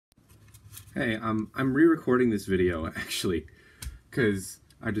Hey, I'm re-recording this video actually because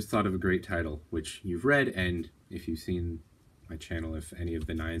I just thought of a great title, which you've read, and if you've seen my channel, if any of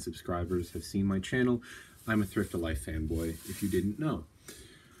the 9 subscribers have seen my channel, I'm a Thrift of Life fanboy, if you didn't know.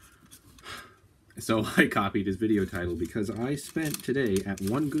 So I copied his video title because I spent today at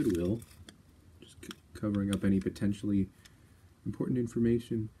one Goodwill, just covering up any potentially important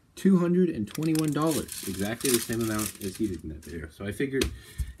information, $221, exactly the same amount as he did in that video. So I figured,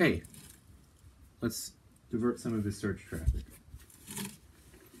 hey, let's divert some of his search traffic.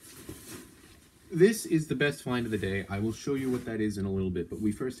 This is the best find of the day. I will show you what that is in a little bit, but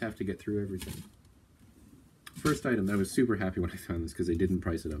we first have to get through everything. First item, I was super happy when I found this because they didn't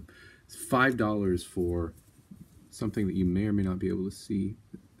price it up. It's $5 for something that you may or may not be able to see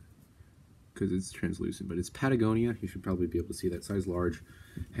because it's translucent, but it's Patagonia. You should probably be able to see that size large.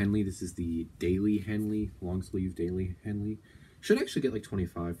 Henley, this is the Daily Henley, long sleeve Daily Henley. Should actually get like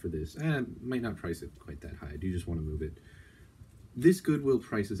 25 for this. Might not price it quite that high. I do just want to move it. This Goodwill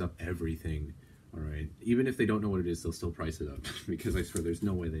prices up everything, all right? Even if they don't know what it is, they'll still price it up because I swear there's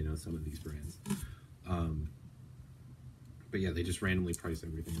no way they know some of these brands. But yeah, they just randomly price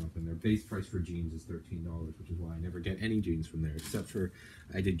everything up, and their base price for jeans is $13, which is why I never get any jeans from there, except for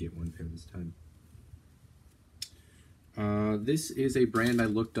I did get one pair this time. This is a brand I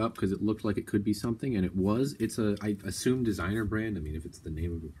looked up because it looked like it could be something, and it was. It's a, I assume, designer brand. I mean, if it's the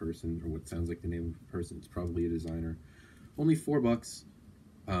name of a person, or what sounds like the name of a person, it's probably a designer. Only $4,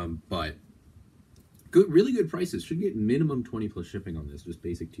 but really good prices. Should get minimum 20 plus shipping on this, just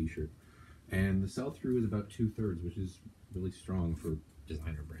basic t-shirt. And the sell-through is about 2/3, which is really strong for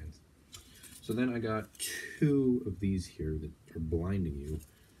designer brands. So then I got 2 of these here that are blinding you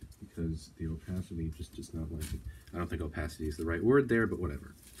because the opacity just does not like it. I don't think opacity is the right word there, but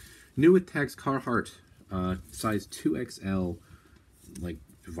whatever. New with tags Carhartt, size 2XL, like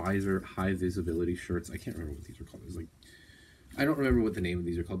visor, high visibility shirts. I can't remember what these are called. It's like, I don't remember what the name of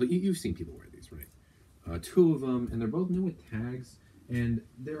these are called, but you've seen people wear these, right? 2 of them, and they're both new with tags, and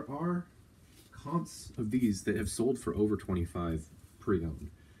there are comps of these that have sold for over 25 pre-owned,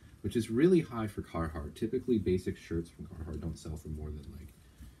 which is really high for Carhartt. Typically, basic shirts from Carhartt don't sell for more than like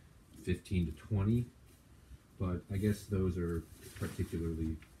 15 to 20, but I guess those are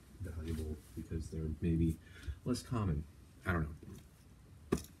particularly valuable because they're maybe less common. I don't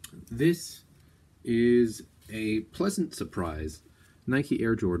know. This is a pleasant surprise, Nike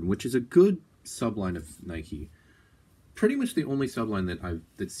Air Jordan, which is a good subline of Nike. Pretty much the only subline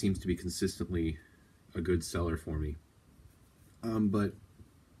that seems to be consistently a good seller for me. But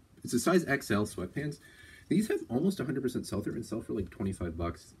it's a size XL sweatpants. These have almost 100% sell-through and sell for like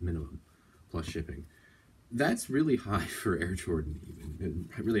 $25 minimum plus shipping. That's really high for Air Jordan, even,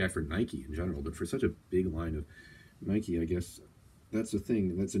 and really high for Nike in general. But for such a big line of Nike, I guess that's a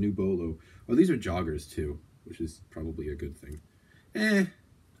thing. That's a new bolo. Oh, these are joggers too, which is probably a good thing. I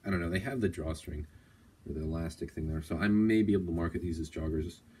don't know. They have the drawstring or the elastic thing there, so I may be able to market these as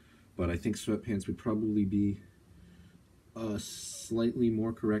joggers, but I think sweatpants would probably be a slightly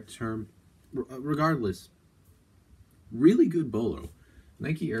more correct term. Regardless, really good bolo.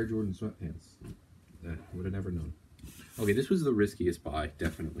 Nike Air Jordan sweatpants. Would have never known. Okay, this was the riskiest buy,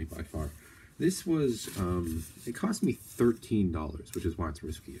 definitely by far. This was, it cost me $13, which is why it's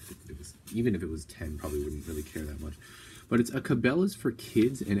risky. If it was, even if it was 10, probably wouldn't really care that much. But it's a Cabela's for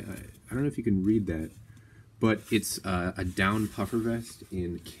kids, and I don't know if you can read that, but it's a down puffer vest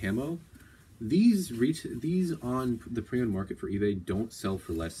in camo. These on the pre-owned market for eBay don't sell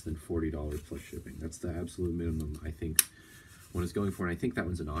for less than $40 plus shipping. That's the absolute minimum, I think, one is going for, and I think that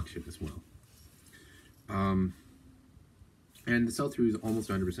one's an auction as well. And the sell-through is almost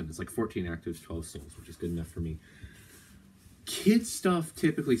 100%. It's like 14 actives, 12 solds, which is good enough for me. Kids stuff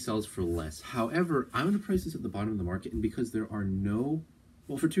typically sells for less. However, I'm going to price this at the bottom of the market, and because there are no,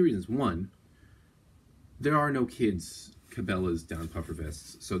 well, for 2 reasons. One, there are no kids Cabela's down puffer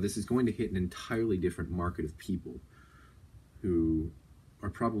vests, so this is going to hit an entirely different market of people who are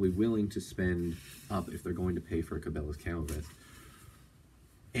probably willing to spend up if they're going to pay for a Cabela's camo vest.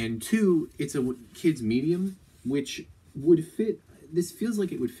 And 2, it's a kid's medium, which would fit, this feels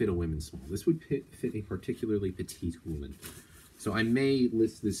like it would fit a women's small. This would fit a particularly petite woman. So I may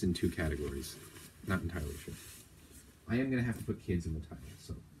list this in 2 categories. Not entirely sure. I am going to have to put kids in the title,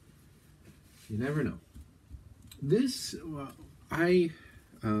 so you never know. This, I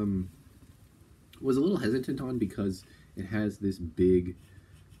was a little hesitant on because it has this big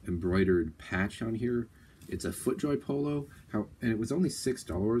embroidered patch on here. It's a FootJoy polo, and it was only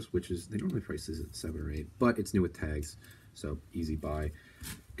 $6, which is, they normally price this at 7 or 8, but it's new with tags, so easy buy.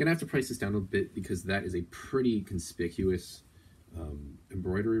 Gonna have to price this down a bit because that is a pretty conspicuous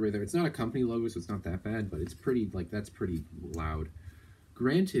embroidery right there. It's not a company logo, so it's not that bad, but it's pretty, like, that's pretty loud.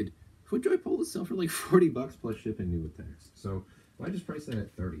 Granted, FootJoy polos sell for like 40 bucks plus shipping new with tax. So if I just price that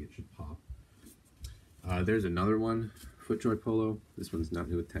at 30, it should pop. There's another one, FootJoy polo. This one's not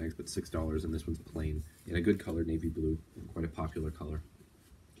new with tags, but $6, and this one's plain in a good color, navy blue, quite a popular color.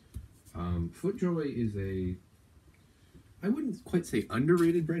 FootJoy is a, I wouldn't quite say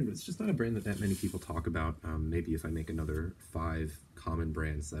underrated brand, but it's just not a brand that many people talk about. Maybe if I make another 5 common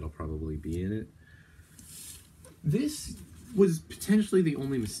brands, that'll probably be in it. This was potentially the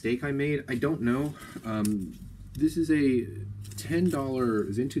only mistake I made. I don't know. This is a $10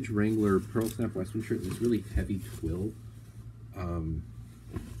 vintage Wrangler Pearl Snap Western shirt with this really heavy twill.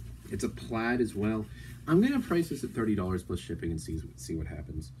 It's a plaid as well. I'm going to price this at $30 plus shipping and see what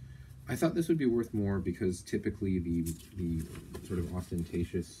happens. I thought this would be worth more because typically the sort of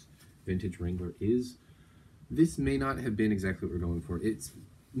ostentatious vintage Wrangler is. This may not have been exactly what we're going for. It's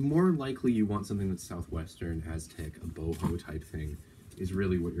more likely you want something that's Southwestern, Aztec, a boho type thing is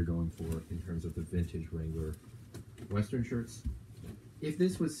really what you're going for in terms of the vintage Wrangler Western shirts. If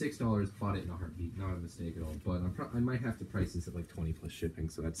this was $6, bought it in a heartbeat, not a mistake at all. But I might have to price this at like 20 plus shipping,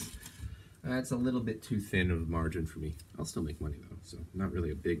 so that's a little bit too thin of a margin for me. I'll still make money though, so not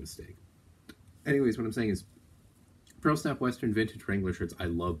really a big mistake. Anyways, what I'm saying is, Pearl Snap Western vintage Wrangler shirts I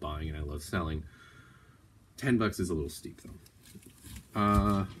love buying and I love selling. 10 bucks is a little steep though.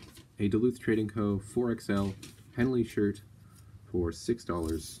 A Duluth Trading Co. 4XL Henley shirt for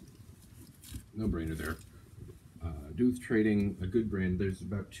 $6. No brainer there. Duluth Trading, a good brand. There's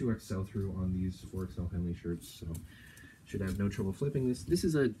about 2x sell-through on these 4XL Henley shirts, so should have no trouble flipping this. This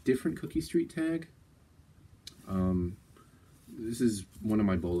is a different Cookie Street tag. This is one of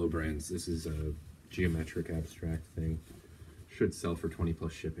my Bolo brands. This is a geometric abstract thing. Should sell for 20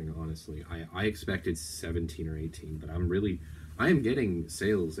 plus shipping, honestly. I expected 17 or 18, but I am getting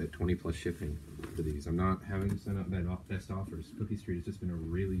sales at 20 plus shipping for these. I'm not having to send out best offers. Cookie Street has just been a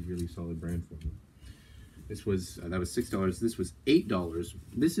really, really solid brand for me. This was, that was $6. This was $8.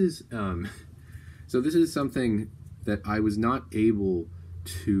 This is, so this is something that I was not able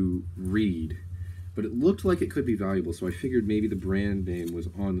to read, but it looked like it could be valuable, so I figured maybe the brand name was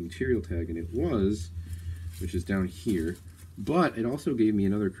on the material tag, and it was, which is down here, but it also gave me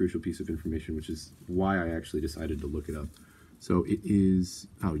another crucial piece of information, which is why I actually decided to look it up. So it is,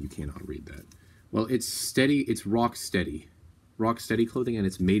 oh, you cannot read that. Well, it's steady, it's rock steady clothing, and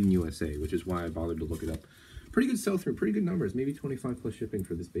it's made in USA, which is why I bothered to look it up. Pretty good sell-through, pretty good numbers, maybe 25 plus shipping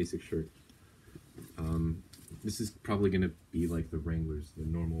for this basic shirt. This is probably going to be like the Wranglers, the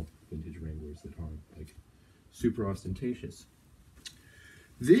normal vintage Wranglers that aren't like super ostentatious.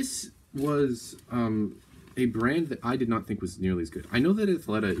 This was a brand that I did not think was nearly as good. I know that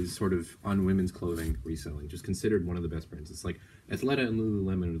Athleta is sort of on women's clothing reselling, just considered one of the best brands. It's like Athleta and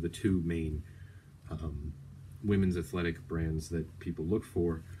Lululemon are the two main women's athletic brands that people look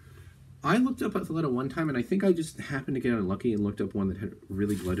for. I looked up Athleta one time, and I think I just happened to get unlucky and looked up one that had a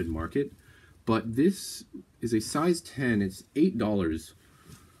really glutted market. But this is a size 10. It's $8.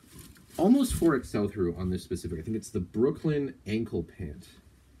 Almost 4x sell-through on this specific. I think it's the Brooklyn ankle pant.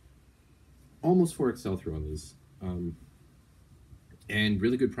 Almost 4x sell-through on these. And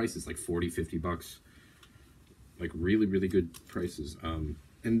really good prices, like 40, 50 bucks. Like really, really good prices.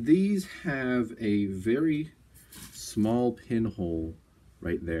 And these have a very small pinhole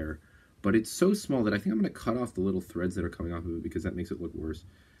right there. But it's so small that I think I'm going to cut off the little threads that are coming off of it because that makes it look worse.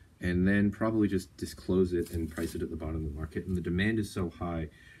 And then probably just disclose it and price it at the bottom of the market. And the demand is so high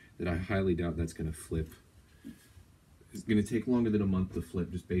that I highly doubt that's going to flip. It's going to take longer than a month to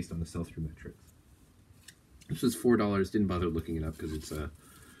flip just based on the sell-through metrics. This was $4. Didn't bother looking it up because it's a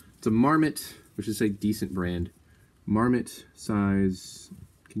Marmot, which is a decent brand. Marmot size,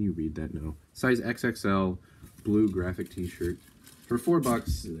 can you read that? No. Size XXL, blue graphic t-shirt. For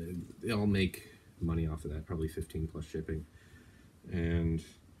 $4, I'll make money off of that, probably 15 plus shipping. And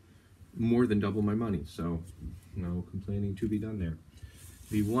more than double my money, so no complaining to be done there.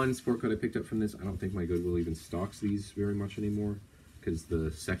 The one sport coat I picked up from this, I don't think my Goodwill even stocks these very much anymore because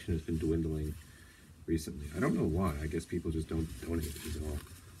the section has been dwindling recently. I don't know why. I guess people just don't donate these at all.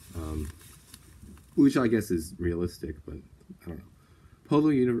 Which I guess is realistic, but I don't know. Polo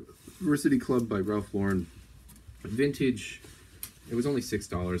University Club by Ralph Lauren. Vintage. It was only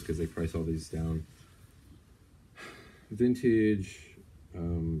 $6 because they price all these down. Vintage,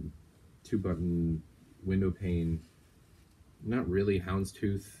 2-button window pane. Not really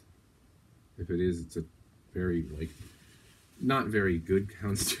houndstooth. If it is, it's a very, like, not very good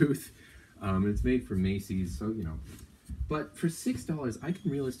houndstooth. It's made for Macy's, so, you know. But for $6, I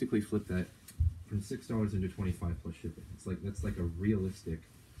can realistically flip that from $6 into 25 plus shipping. It's like, that's like a realistic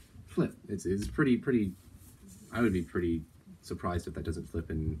flip. It's pretty, I would be pretty surprised if that doesn't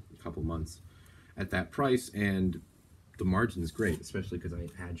flip in a couple months at that price, and the margin is great, especially because I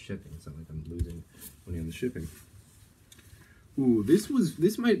add shipping. It's not like I'm losing money on the shipping. Ooh,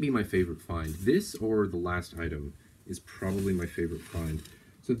 this might be my favorite find. This or the last item is probably my favorite find.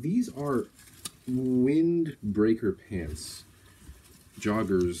 So these are windbreaker pants.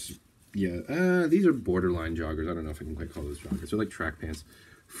 Joggers. Yeah, these are borderline joggers. I don't know if I can quite call those joggers. They're like track pants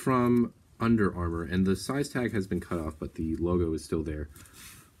from Under Armour, and the size tag has been cut off, but the logo is still there.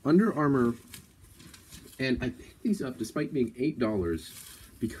 Under Armour, and I picked these up despite being $8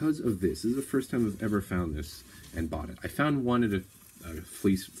 because of this. This is the first time I've ever found this and bought it. I found one at a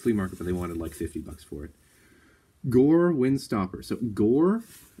flea market, but they wanted like 50 bucks for it. Gore Windstopper. So Gore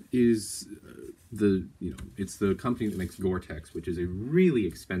is it's the company that makes Gore-Tex, which is a really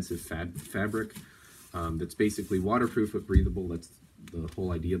expensive fabric that's basically waterproof but breathable. That's the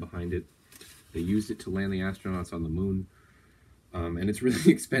whole idea behind it. They used it to land the astronauts on the moon. And it's really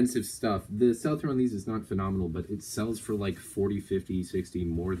expensive stuff. The sell-through on these is not phenomenal, but it sells for like 40, 50, 60,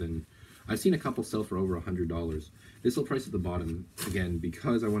 more than... I've seen a couple sell for over $100. This will price at the bottom, again,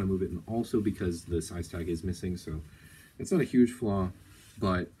 because I want to move it, and also because the size tag is missing, so it's not a huge flaw,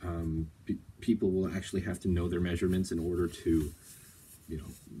 but people will actually have to know their measurements in order to,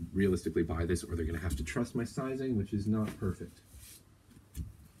 realistically buy this, or they're going to have to trust my sizing, which is not perfect.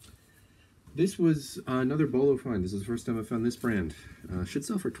 This was another Bolo find. This is the first time I found this brand. Should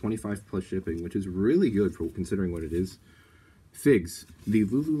sell for 25 plus shipping, which is really good for considering what it is. Figs, the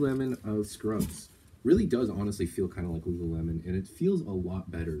Lululemon of scrubs. Really does honestly feel kind of like Lululemon, and it feels a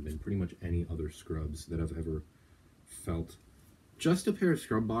lot better than pretty much any other scrubs that I've ever felt. Just a pair of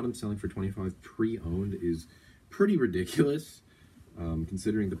scrub bottoms selling for 25 pre-owned is pretty ridiculous,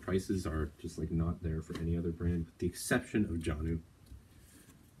 considering the prices are just like not there for any other brand, with the exception of Janu.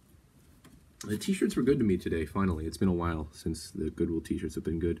 The t-shirts were good to me today, finally. It's been a while since the Goodwill t-shirts have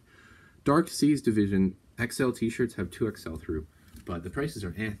been good. Dark Seas division, XL t-shirts have 2XL through, but the prices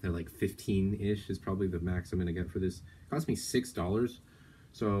are they're like 15-ish is probably the max I'm going to get for this. It cost me $6,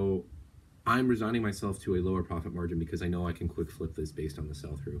 so I'm resigning myself to a lower profit margin because I know I can quick flip this based on the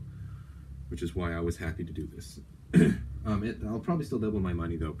sell-through, which is why I was happy to do this. I'll probably still double my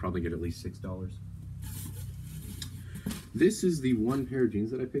money though, probably get at least $6. This is the one pair of jeans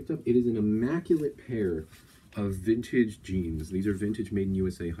that I picked up. It is an immaculate pair of vintage jeans. These are vintage, made in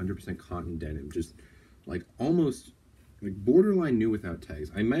USA, 100% cotton denim. Just like almost like borderline new without tags.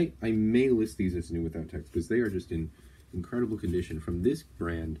 I may list these as new without tags because they are just in incredible condition. From this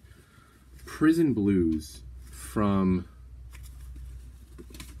brand, Prison Blues,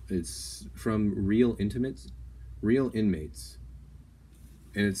 it's from Real Inmates,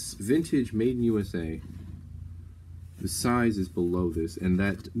 and it's vintage, made in USA. The size is below this, and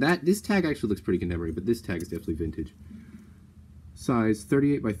this tag actually looks pretty contemporary, but this tag is definitely vintage. Size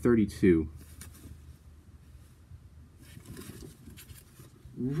 38 by 32.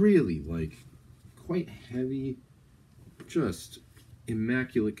 Really, like, quite heavy, just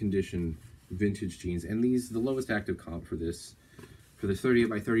immaculate condition vintage jeans. And these, the lowest active comp for this 38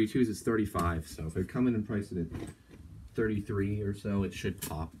 by 32s is 35. So if I come in and price it at 33 or so, it should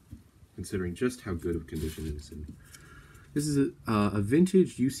pop, considering just how good of condition it is in. This is a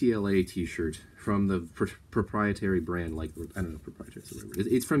vintage UCLA t-shirt from the proprietary brand, like, I don't know, proprietary, so whatever.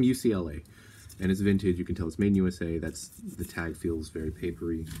 It's from UCLA, and it's vintage. You can tell it's made in USA. The tag feels very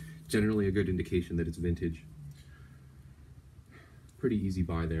papery. Generally a good indication that it's vintage. Pretty easy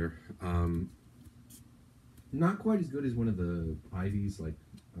buy there. Not quite as good as one of the Ivies, like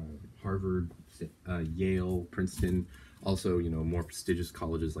Harvard, Yale, Princeton. Also, more prestigious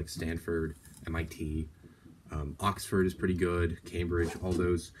colleges like Stanford, MIT. Oxford is pretty good, Cambridge, all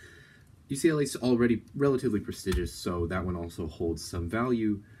those. UCLA's already relatively prestigious, so that one also holds some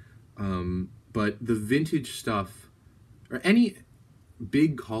value. But the vintage stuff, or any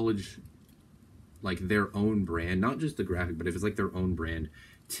big college, like their own brand, not just the graphic, but if it's like their own brand,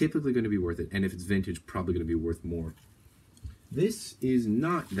 typically going to be worth it. And if it's vintage, probably going to be worth more. This is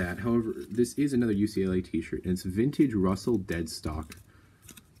not that. However, this is another UCLA t-shirt, and it's vintage Russell dead stock.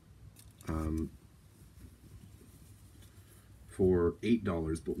 For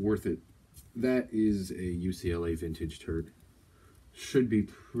 $8, but worth it. That is a UCLA vintage shirt. Should be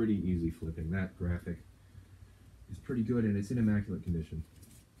pretty easy flipping. That graphic is pretty good, and it's in immaculate condition.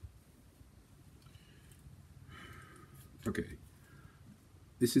 Okay.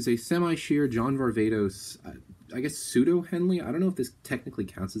 This is a semi-sheer John Varvatos, I guess pseudo Henley. I don't know if this technically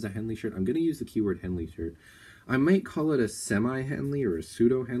counts as a Henley shirt. I'm going to use the keyword Henley shirt. I might call it a semi-Henley or a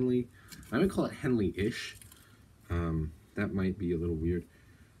pseudo-Henley. I might call it Henley-ish. That might be a little weird.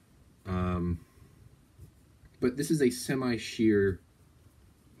 But this is a semi-sheer,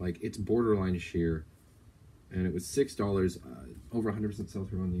 like it's borderline sheer. And it was $6, over 100%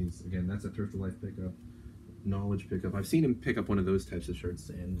 sell-through on these. Again, that's a Turf to Life pickup, Knowledge pickup. I've seen him pick up one of those types of shirts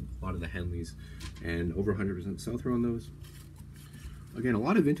and a lot of the Henleys, and over 100% sell-through on those. Again, a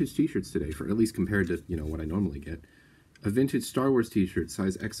lot of vintage t-shirts today, for at least compared to, you know, what I normally get. A vintage Star Wars t-shirt,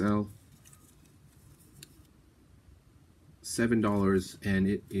 size XL, $7, and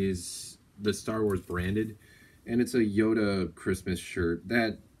it is the Star Wars branded, and it's a Yoda Christmas shirt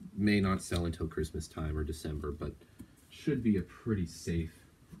that may not sell until Christmas time or December, but should be a pretty safe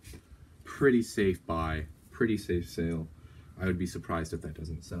buy, pretty safe sale. I would be surprised if that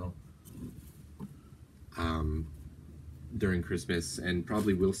doesn't sell during Christmas, and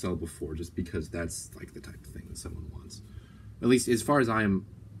probably will sell before, just because that's like the type of thing that someone wants. At least as far as I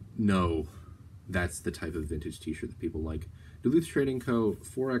know, that's the type of vintage t-shirt that people like. Duluth Trading Co.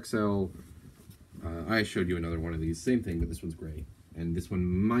 4XL. I showed you another one of these, same thing, but this one's gray. And this one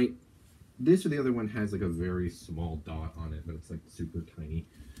might, this or the other one has like a very small dot on it, but it's like super tiny.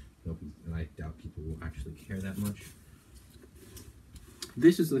 And I doubt people will actually care that much.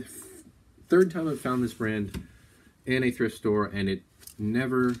 This is the third time I've found this brand in a thrift store, and it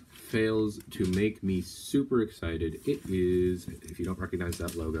never fails to make me super excited. It is, if you don't recognize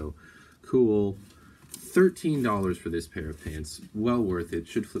that logo, cool. $13 for this pair of pants. Well worth it.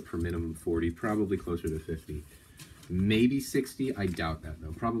 Should flip for minimum 40, probably closer to 50. Maybe 60, I doubt that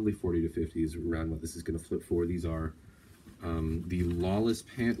though. Probably 40 to 50 is around what this is going to flip for. These are the Lawless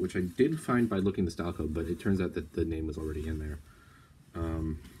pant, which I did find by looking the style code, but it turns out that the name was already in there.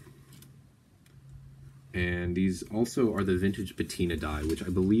 And these also are the vintage patina dye, which I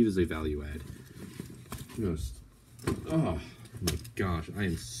believe is a value add. Just, oh my gosh, I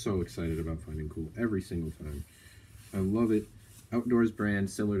am so excited about finding cool every single time. I love it. Outdoors brand,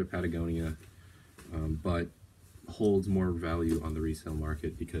 similar to Patagonia, but holds more value on the resale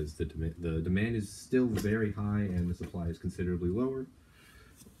market because the demand is still very high and the supply is considerably lower.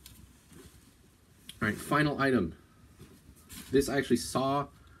 All right, final item. This I actually saw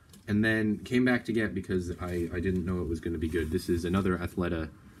and then came back to get because I didn't know it was going to be good. This is another Athleta.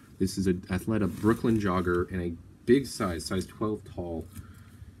 This is an Athleta Brooklyn jogger in a big size 12 tall.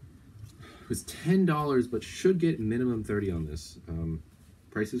 It was $10, but should get minimum 30 on this.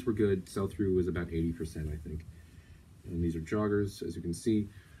 Prices were good. Sell-through was about 80%, I think. And these are joggers, as you can see.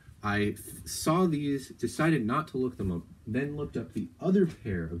 I saw these, decided not to look them up, then looked up the other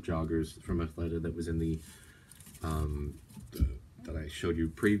pair of joggers from Athleta that was in the that I showed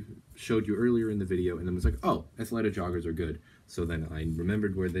you earlier in the video, and then was like, oh, Athleta joggers are good. So then I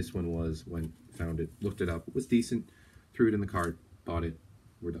remembered where this one was, went, found it, looked it up, it was decent, threw it in the cart, bought it,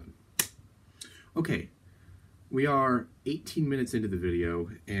 we're done. Okay, we are 18 minutes into the video,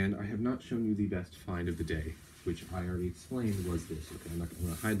 and I have not shown you the best find of the day, which I already explained was this. Okay, I'm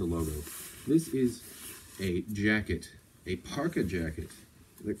going to hide the logo. This is a jacket, a parka jacket,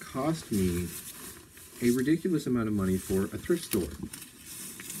 that cost me a ridiculous amount of money for a thrift store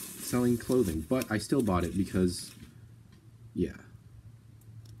selling clothing, but I still bought it because, yeah,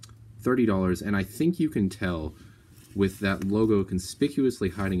 $30, and I think you can tell with that logo conspicuously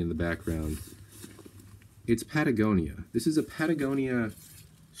hiding in the background, it's Patagonia. This is a Patagonia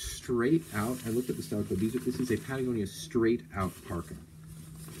straight out. I looked at the style code. This is a Patagonia straight out parka.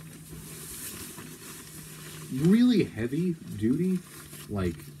 Really heavy duty,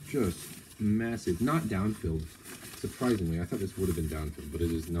 like just massive, not down-filled. Surprisingly, I thought this would have been down-filled, but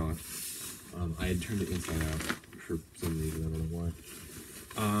it is not. I had turned it inside out for some reason. I don't know why.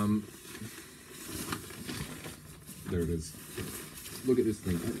 There it is. Look at this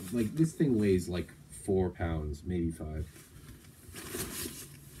thing. Like, this thing weighs like 4 pounds, maybe 5.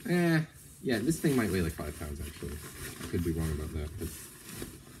 Yeah, this thing might weigh like 5 pounds actually. I could be wrong about that, but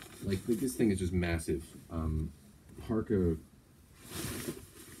like this thing is just massive. Parka,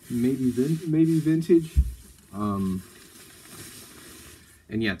 maybe vintage. And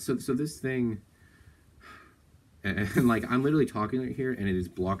yeah, so this thing, and like I'm literally talking right here, and it is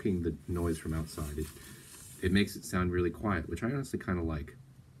blocking the noise from outside. It makes it sound really quiet, which I honestly kind of like.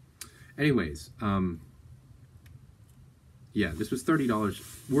 Anyways, yeah, this was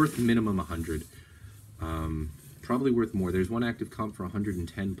 $30, worth minimum 100. Probably worth more. There's one active comp for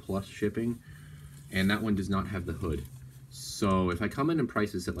 110 plus shipping, and that one does not have the hood. So if I come in and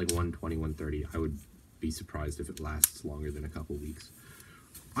price this at like 120, 130, I would be surprised if it lasts longer than a couple weeks.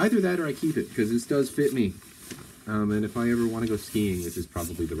 Either that or I keep it, because this does fit me. And if I ever want to go skiing, this is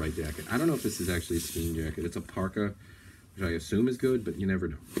probably the right jacket. I don't know if this is actually a skiing jacket. It's a parka, which I assume is good, but you never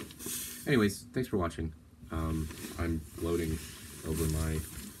know. Anyways, thanks for watching. I'm gloating over my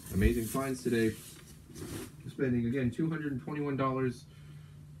amazing finds today. Spending, again, $221,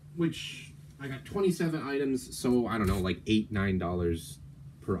 which I got 27 items, so I don't know, like $8, $9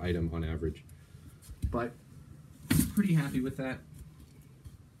 per item on average. But pretty happy with that.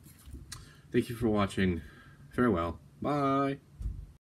 Thank you for watching. Farewell. Bye.